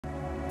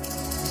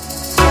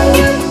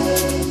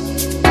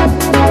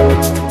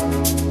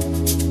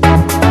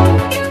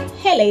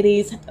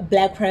ladies,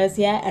 Black Rose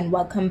here, and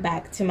welcome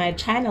back to my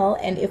channel.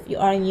 And if you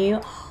are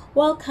new,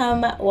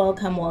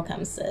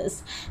 welcome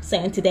sis.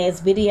 So in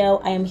today's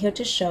video, I am here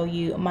to show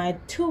you my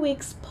 2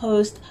 weeks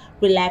post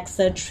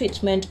relaxer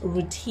treatment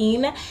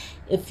routine.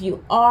 If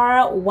you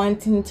are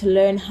wanting to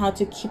learn how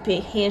to keep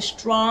your hair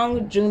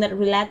strong during that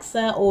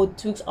relaxer or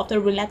 2 weeks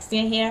after relaxing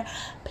your hair,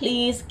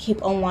 please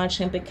keep on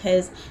watching,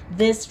 because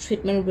this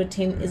treatment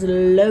routine is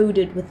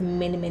loaded with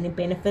many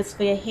benefits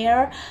for your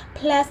hair.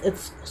 Plus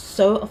it's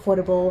so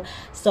affordable.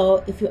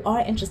 So if you are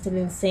interested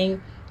in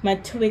seeing my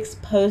 2 weeks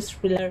post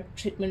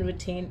treatment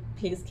routine,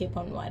 please keep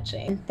on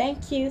watching. And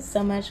thank you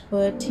so much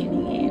for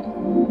tuning in.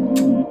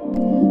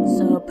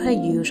 So per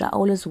usual, I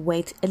always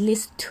wait at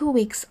least 2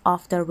 weeks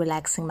after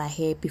relaxing my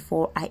hair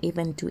before I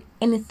even do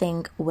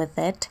anything with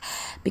it,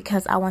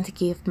 because I want to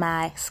give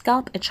my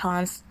scalp a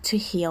chance to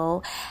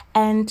heal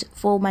and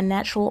for my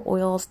natural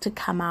oils to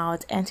come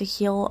out and to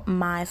heal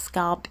my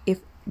scalp if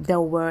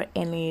there were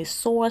any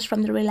sores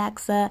from the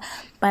relaxer.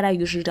 But I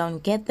usually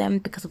don't get them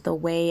because of the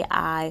way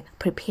I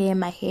prepare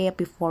my hair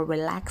before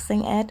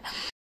relaxing it.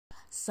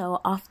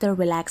 So after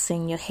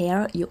relaxing your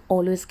hair, you're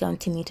always going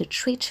to need to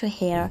treat your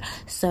hair.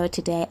 So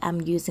today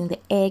I'm using the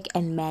egg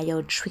and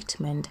mayo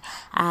treatment.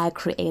 I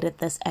created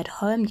this at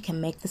home. You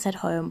can make this at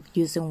home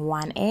using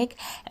 1 egg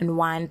and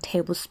 1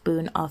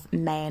 tablespoon of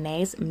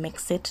mayonnaise.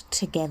 Mix it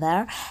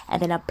together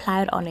and then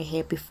apply it on your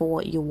hair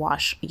before you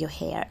wash your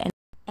hair.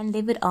 And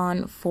leave it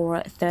on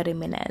for 30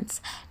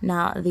 minutes.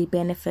 Now, the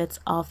benefits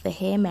of the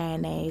hair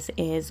mayonnaise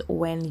is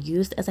when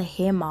used as a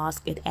hair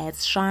mask, it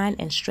adds shine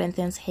and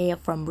strengthens hair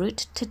from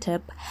root to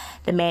tip.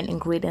 The main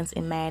ingredients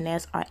in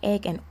mayonnaise are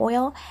egg and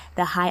oil.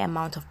 The high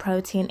amount of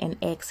protein in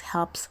eggs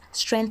helps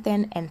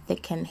strengthen and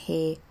thicken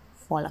hair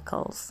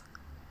follicles.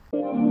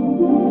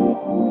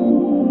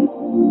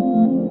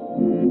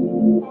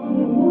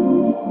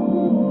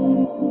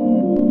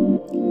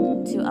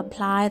 To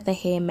apply the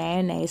hair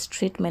mayonnaise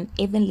treatment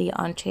evenly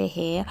onto your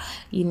hair,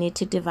 you need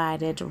to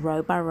divide it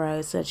row by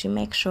row so that you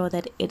make sure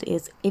that it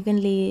is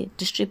evenly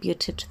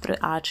distributed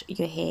throughout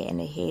your hair and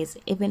your hair is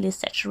evenly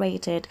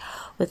saturated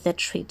with the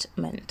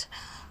treatment.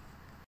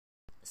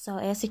 So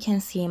as you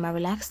can see, my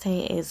relaxed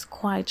hair is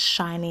quite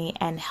shiny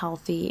and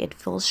healthy. It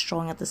feels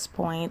strong at this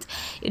point.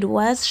 It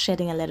was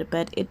shedding a little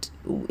bit.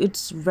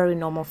 It's very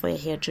normal for your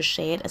hair to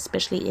shed,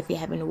 especially if you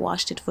haven't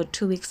washed it for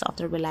 2 weeks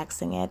after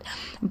relaxing it.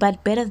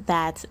 But better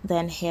that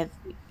than have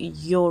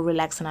your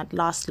relaxer not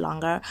last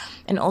longer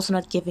and also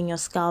not giving your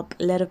scalp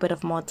a little bit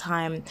of more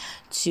time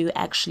to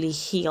actually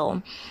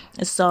heal.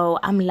 So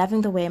I'm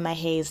loving the way my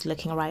hair is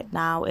looking right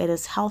now. It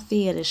is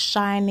healthy, it is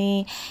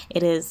shiny,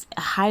 it is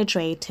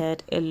hydrated,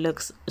 it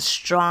looks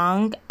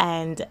strong,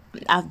 and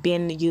I've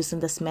been using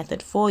this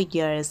method for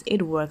years.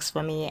 It works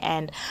for me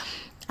and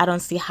I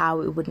don't see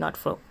how it would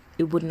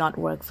not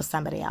work for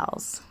somebody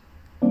else.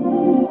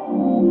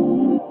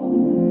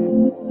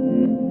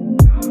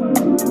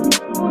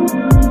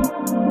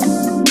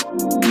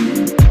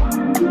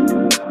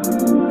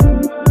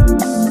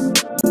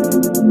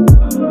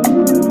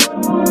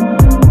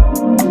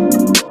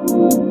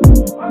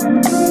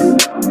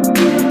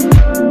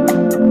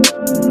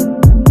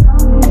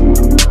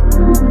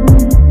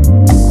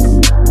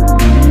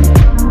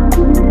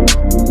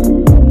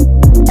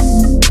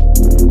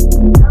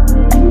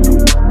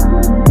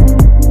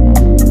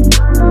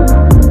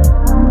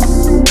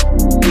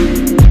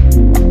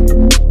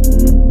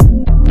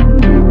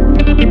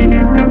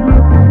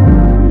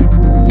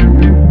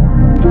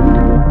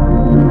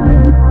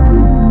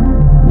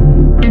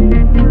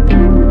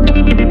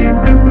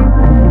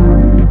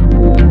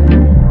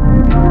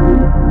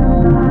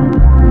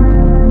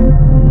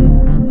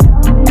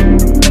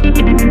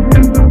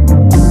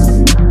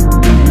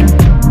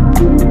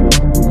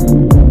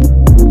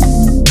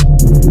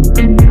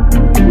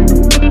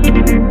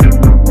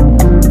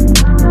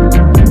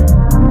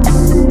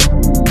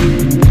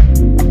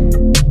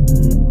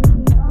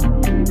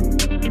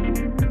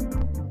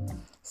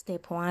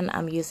 Step 1,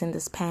 I'm using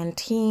this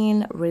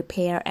Pantene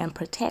Repair and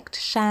Protect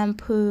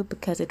shampoo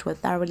because it will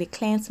thoroughly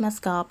cleanse my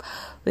scalp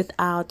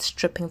without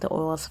stripping the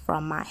oils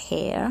from my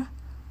hair.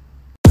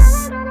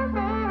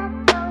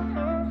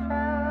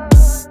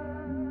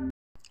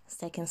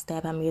 Second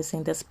step, I'm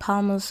using this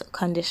Palmer's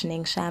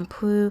conditioning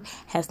shampoo.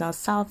 Has no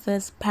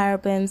sulfates,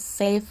 parabens,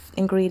 safe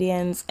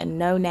ingredients, and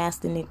no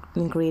nasty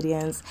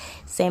ingredients.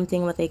 Same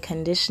thing with a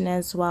conditioner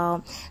as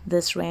well.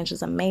 This range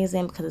is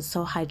amazing because it's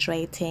so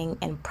hydrating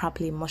and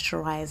properly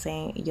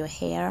moisturizing your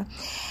hair.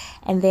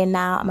 And then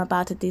now I'm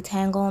about to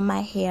detangle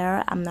my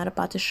hair. I'm not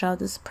about to show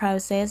this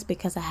process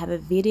because I have a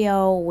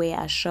video where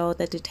I show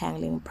the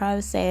detangling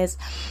process.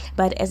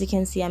 But as you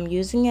can see, I'm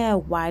using a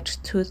white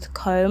tooth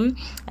comb,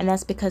 and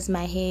that's because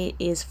my hair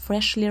is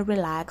freshly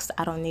relaxed.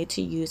 I don't need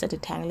to use a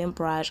detangling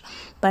brush,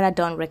 but I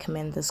don't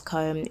recommend this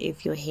comb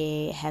if your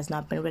hair has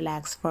not been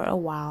relaxed for a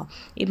while.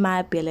 It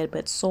might be a little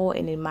bit sore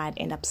and it might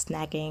end up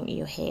snagging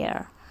your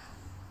hair.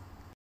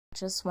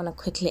 Just want to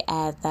quickly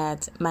add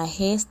that my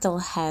hair still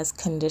has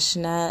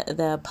conditioner,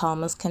 the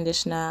Palmer's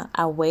conditioner.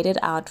 I waited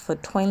out for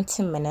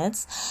 20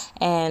 minutes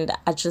and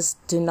I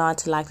just do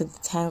not like to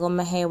detangle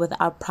my hair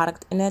without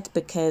product in it,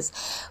 because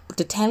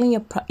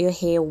detangling your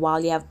hair while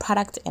you have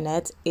product in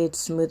it, it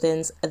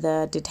smoothens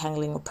the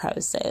detangling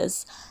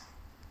process.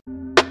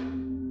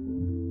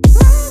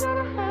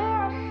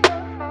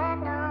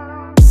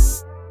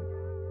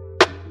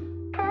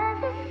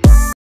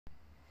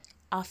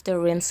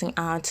 After rinsing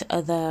out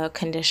the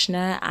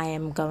conditioner, I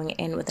am going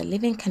in with a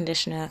leave-in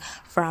conditioner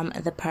from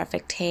the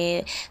Perfect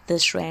Hair.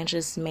 This range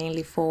is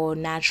mainly for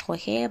natural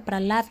hair, but I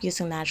love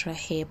using natural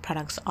hair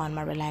products on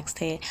my relaxed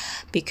hair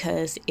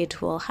because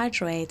it will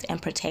hydrate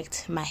and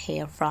protect my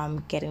hair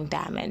from getting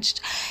damaged.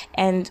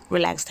 And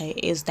relaxed hair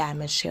is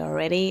damaged here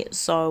already,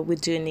 so we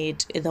do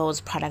need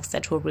those products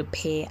that will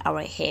repair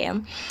our hair.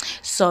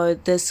 So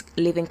this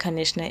leave-in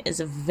conditioner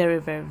is very,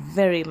 very,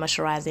 very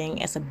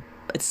moisturizing.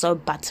 It's so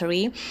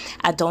buttery.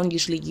 I don't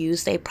usually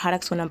use their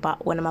products when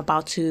I'm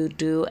about to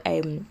do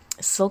a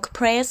silk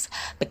press,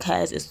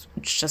 because it's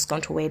just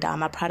going to weigh down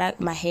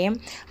my hair.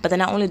 But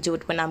then I only do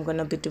it when I'm going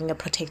to be doing a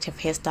protective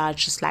hairstyle,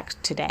 just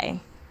like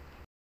today.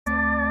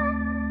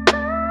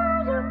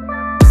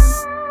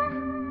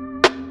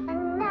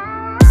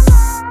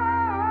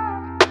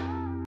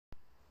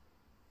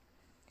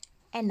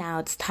 And now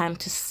it's time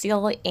to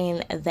seal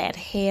in that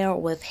hair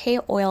with hair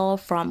oil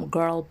from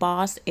Girl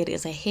Boss. It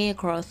is a hair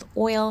growth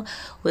oil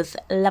with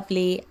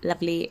lovely,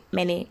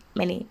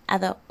 many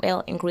other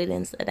oil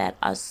ingredients that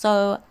are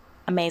so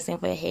amazing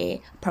for your hair.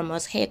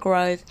 Promotes hair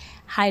growth,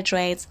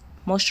 hydrates,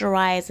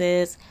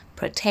 moisturizes,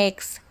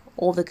 protects,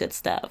 all the good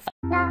stuff.